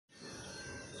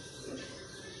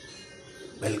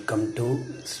Welcome to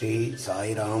Sri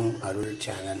Sai Ram Arul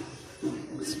channel.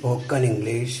 Spoken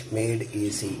English made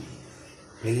easy.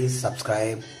 Please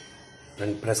subscribe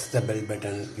and press the bell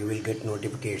button. You will get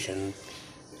notification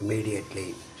immediately.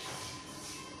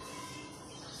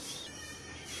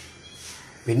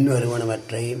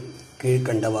 பின்வருவனவற்றை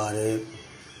கீழ்க்கண்டவாறு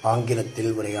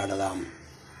ஆங்கிலத்தில் உரையாடலாம்.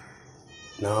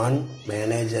 நான்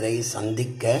மேனேஜரை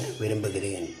சந்திக்க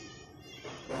விரும்புகிறேன்.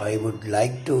 I would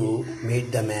like to meet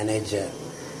the manager.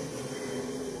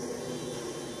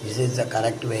 This is the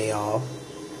correct way of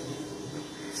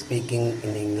speaking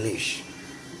in English.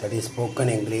 That is spoken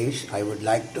English. I would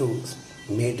like to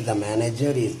meet the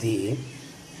manager is the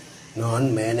நான்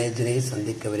மேனேஜரை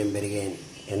சந்திக்க விரும்புகிறேன்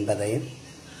என்பதை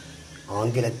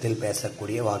ஆங்கிலத்தில்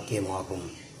பேசக்கூடிய வாக்கியமாகும்.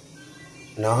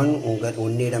 நான்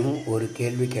உன்னிடம் ஒரு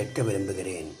கேள்வி கேட்க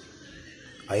விரும்புகிறேன்.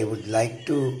 I would like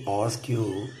to ask you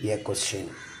a question.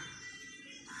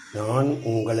 நான்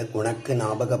உனக்கு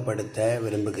ஞாபகப்படுத்த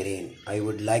விரும்புகிறேன். I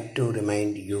would like to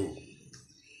remind you.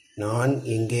 நான்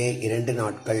இங்கே 2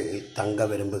 நாட்கள் தங்க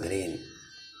விரும்புகிறேன்.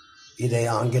 இதை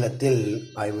ஆங்கிலத்தில்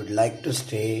I would like to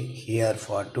stay here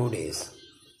for 2 days.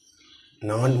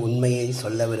 நான் உண்மையை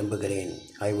சொல்ல விரும்புகிறேன்.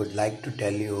 I would like to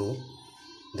tell you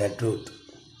the truth.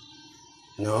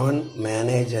 நான்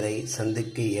மேனேஜரை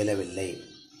சந்திக்க இயலவில்லை.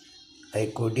 I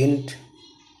couldn't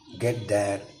get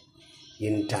there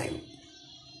in time.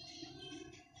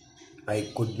 I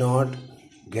could not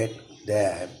get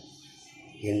there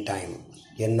in time.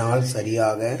 என்னால்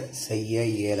சரியாக செய்ய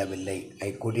இயலவில்லை. I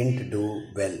couldn't do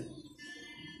well.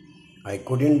 I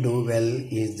couldn't do well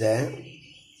is the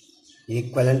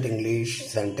equivalent English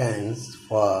sentence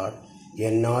for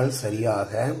என்னால்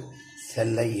சரியாக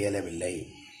செல்ல இயலவில்லை.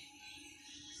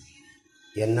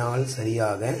 என்னால்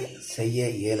சரியாக செய்ய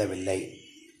இயலவில்லை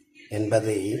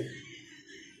என்பதை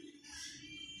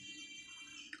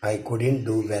I couldn't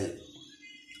do well.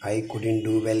 I couldn't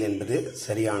do well என்பது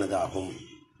சரியானதாகும்.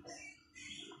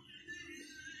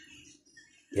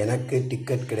 எனக்கு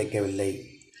டிக்கெட் கிடைக்கவில்லை.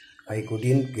 I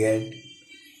couldn't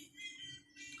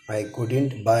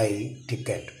buy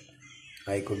ticket.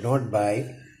 I could not buy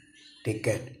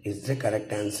ticket is the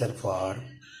correct answer for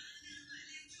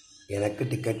எனக்கு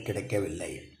டிக்கெட்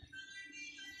கிடைக்கவில்லை.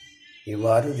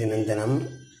 இவ்வாறு தினம்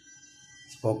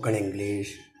spoken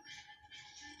English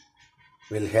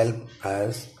will help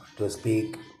us to speak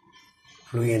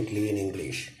fluently in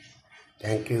English.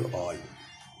 Thank you all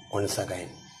once again.